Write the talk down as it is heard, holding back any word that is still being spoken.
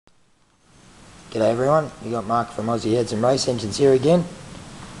G'day everyone, you got Mark from Aussie Heads and Race Engines here again,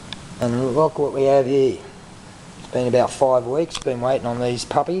 and look what we have here. It's been about 5 weeks, been waiting on these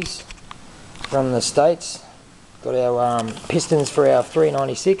puppies from the States. Got our Pistons for our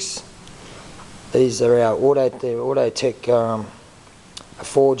 396. These are our Autotech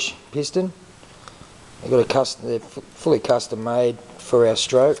forge piston. They're fully custom made for our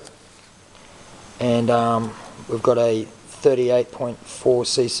stroke, and we've got a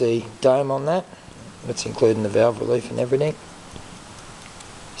 38.4cc dome on that. That's including the valve relief and everything.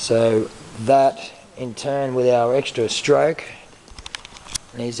 So that in turn with our extra stroke,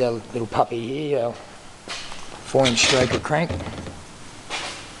 and here's our little puppy here, our 4-inch stroker crank.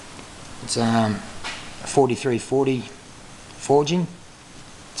 It's 4340 forging.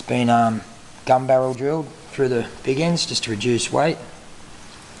 It's been gun barrel drilled through the big ends just to reduce weight.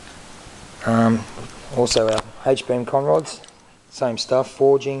 Also our H-beam conrods, same stuff,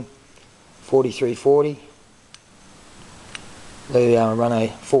 forging, 4340. They run a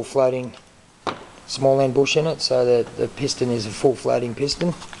full floating small end bush in it, so the piston is a full floating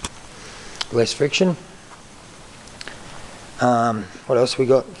piston, less friction. What else we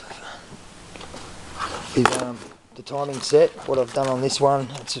got? Is the timing set. What I've done on this one,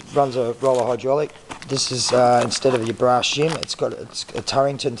 it runs a roller hydraulic. This is instead of your brass shim, it's a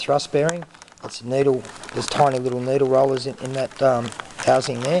Turrington thrust bearing. It's needle. There's tiny little needle rollers in that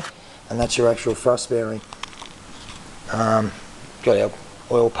housing there, and that's your actual thrust bearing. Got our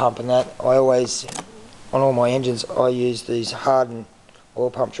oil pump and that. I always, on all my engines, I use these hardened oil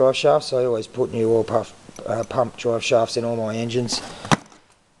pump drive shafts. I always put new oil pump drive shafts in all my engines.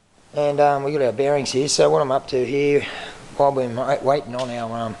 And we got our bearings here. So what I'm up to here, while we're waiting on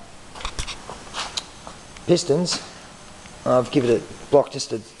our pistons, I've given it a block,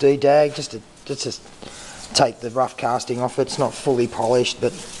 just a D-dag, just to take the rough casting off it. It's not fully polished,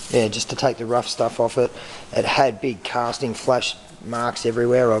 but yeah, just to take the rough stuff off it. It had big casting flash marks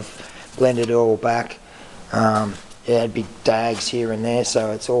everywhere. I've blended it all back. It had big dags here and there,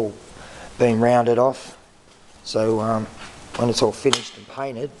 so it's all been rounded off. So when it's all finished and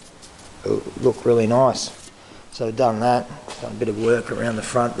painted, it'll look really nice. So I've done that, done a bit of work around the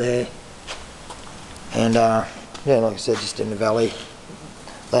front there. And yeah, like I said, just in the valley,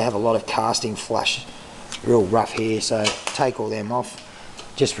 they have a lot of casting flash, real rough here, so take all them off.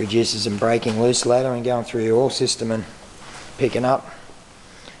 Just reduces them breaking loose later and going through your oil system and picking up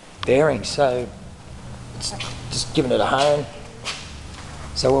bearings. So it's just giving it a hone.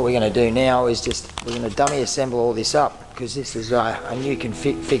 So what we're going to do now is we're going to dummy assemble all this up, because this is a new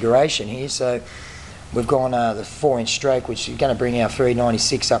configuration here. So we've gone the 4-inch stroke, which is going to bring our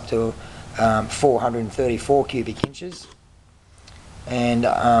 396 up to 434 cubic inches. And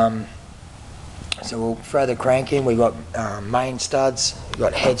so we'll throw the crank in. We've got main studs, we've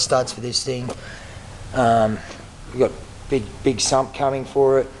got head studs for this thing. We've got big sump coming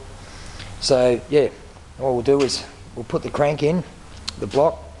for it. So yeah, all we'll do is we'll put the crank in, the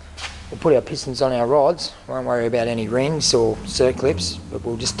block, we'll put our pistons on our rods, won't worry about any rings or circlips, but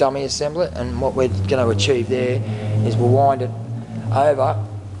we'll just dummy assemble it. And what we're going to achieve there is we'll wind it over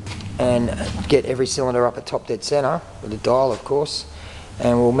and get every cylinder up at top dead centre, with a dial of course,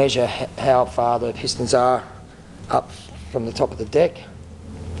 and we'll measure how far the pistons are up from the top of the deck,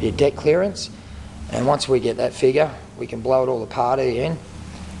 your deck clearance. And once we get that figure, we can blow it all apart again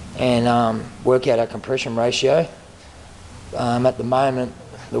and work out our compression ratio. At the moment,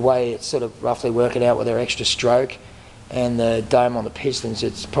 the way it's sort of roughly working out with our extra stroke and the dome on the pistons,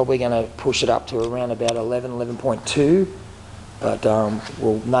 it's probably going to push it up to around about 11.2. But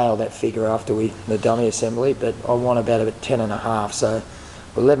we'll nail that figure after the dummy assembly. But I want about a 10.5. So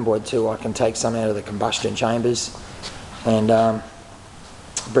with 11.2, I can take some out of the combustion chambers and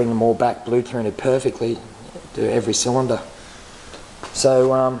bring them all back blueprinted perfectly to every cylinder.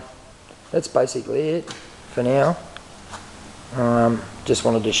 So that's basically it for now. Just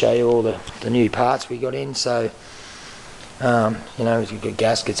wanted to show you all the new parts we got in. So you know, you've got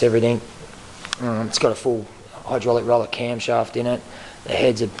gaskets, everything. It's got a full hydraulic roller camshaft in it. The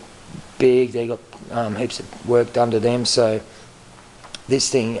heads are big, they got heaps of work done to them, so this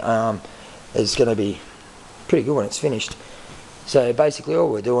thing is going to be pretty good when it's finished. So basically all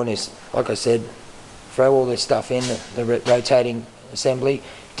we're doing is, like I said, throw all this stuff in the rotating assembly,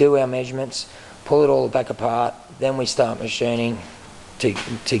 do our measurements, pull it all back apart, then we start machining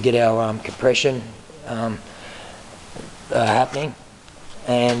to get our compression happening.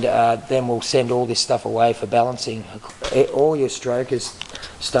 And then we'll send all this stuff away for balancing. All your strokers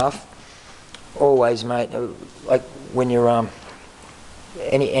stuff, always, mate, like when you're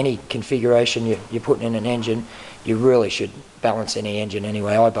any configuration you're putting in an engine, you really should balance any engine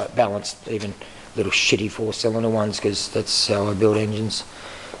anyway. I balance even little shitty 4-cylinder ones because that's how I build engines.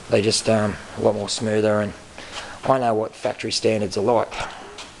 They just a lot more smoother, and I know what factory standards are like.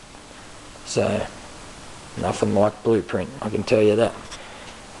 So nothing like blueprint, I can tell you that.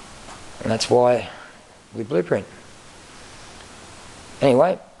 And that's why we blueprint.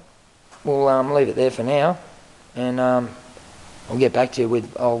 Anyway, we'll leave it there for now, and I'll get back to you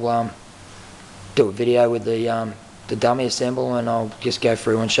with, I'll do a video with the dummy assemble, and I'll just go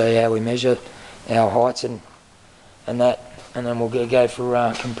through and show you how we measure our heights and that, and then we'll go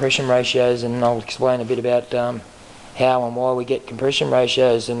for compression ratios, and I'll explain a bit about how and why we get compression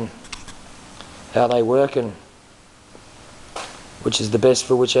ratios and how they work and which is the best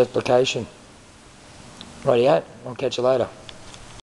for which application. Rightio, I'll catch you later.